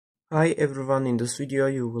Hi everyone, in this video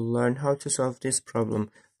you will learn how to solve this problem.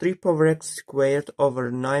 3 power x squared over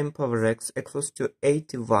 9 power x equals to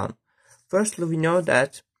 81. Firstly, we know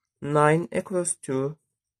that 9 equals to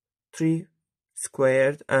 3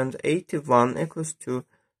 squared and 81 equals to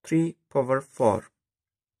 3 power 4.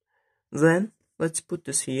 Then let's put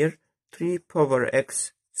this here. 3 power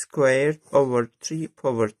x squared over 3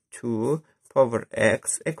 power 2 power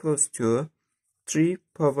x equals to 3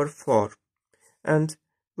 power 4. And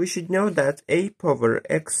we should know that a power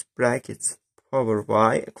x brackets power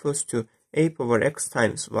y equals to a power x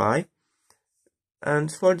times y. And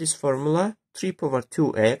for this formula, 3 power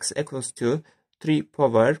 2x equals to 3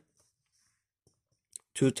 power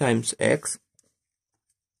 2 times x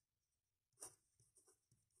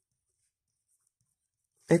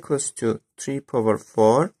equals to 3 power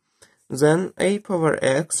 4. Then a power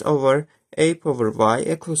x over a power y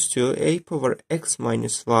equals to a power x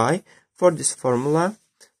minus y. For this formula,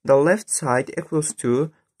 the left side equals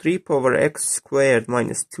to 3 power x squared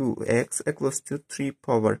minus 2x equals to 3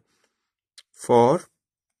 power 4.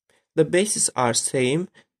 The bases are same,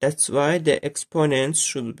 that's why the exponents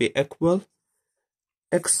should be equal.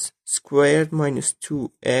 X squared minus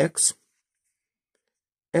 2x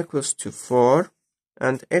equals to 4.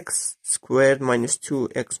 And x squared minus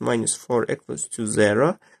 2x minus 4 equals to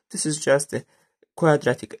 0. This is just a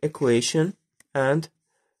quadratic equation. And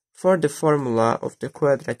for the formula of the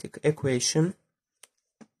quadratic equation,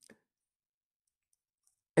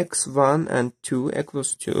 x1 and 2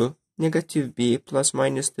 equals to negative b plus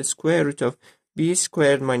minus the square root of b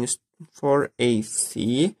squared minus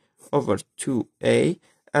 4ac over 2a.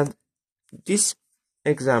 And this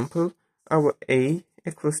example, our a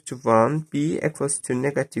equals to 1, b equals to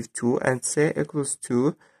negative 2, and c equals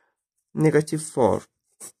to negative 4.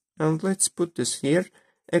 And let's put this here.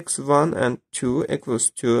 x1 and 2 equals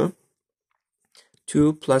to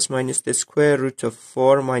 2 plus minus the square root of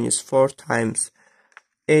 4 minus 4 times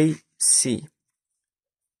ac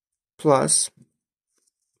plus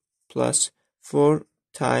 4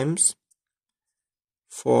 times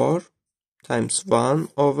 4 times 1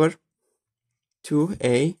 over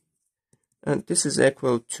 2a. And this is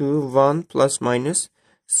equal to 1 plus minus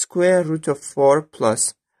square root of 4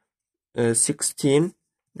 plus 16,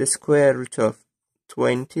 the square root of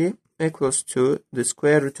 20 equals to the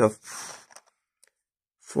square root of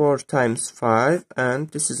 4 times 5, and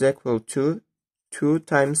this is equal to 2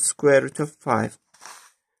 times square root of 5.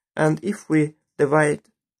 And if we divide it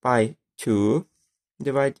by 2,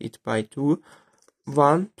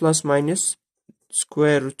 1 plus minus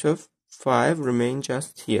square root of 5 remain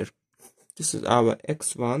just here. This is our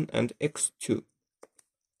x1 and x2.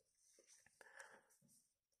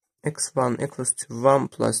 x1 equals to 1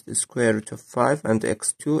 plus the square root of 5, and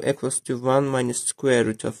x2 equals to 1 minus square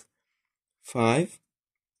root of 5.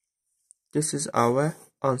 This is our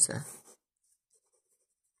answer.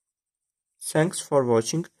 Thanks for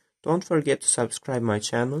watching. Don't forget to subscribe my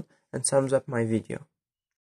channel and thumbs up my video.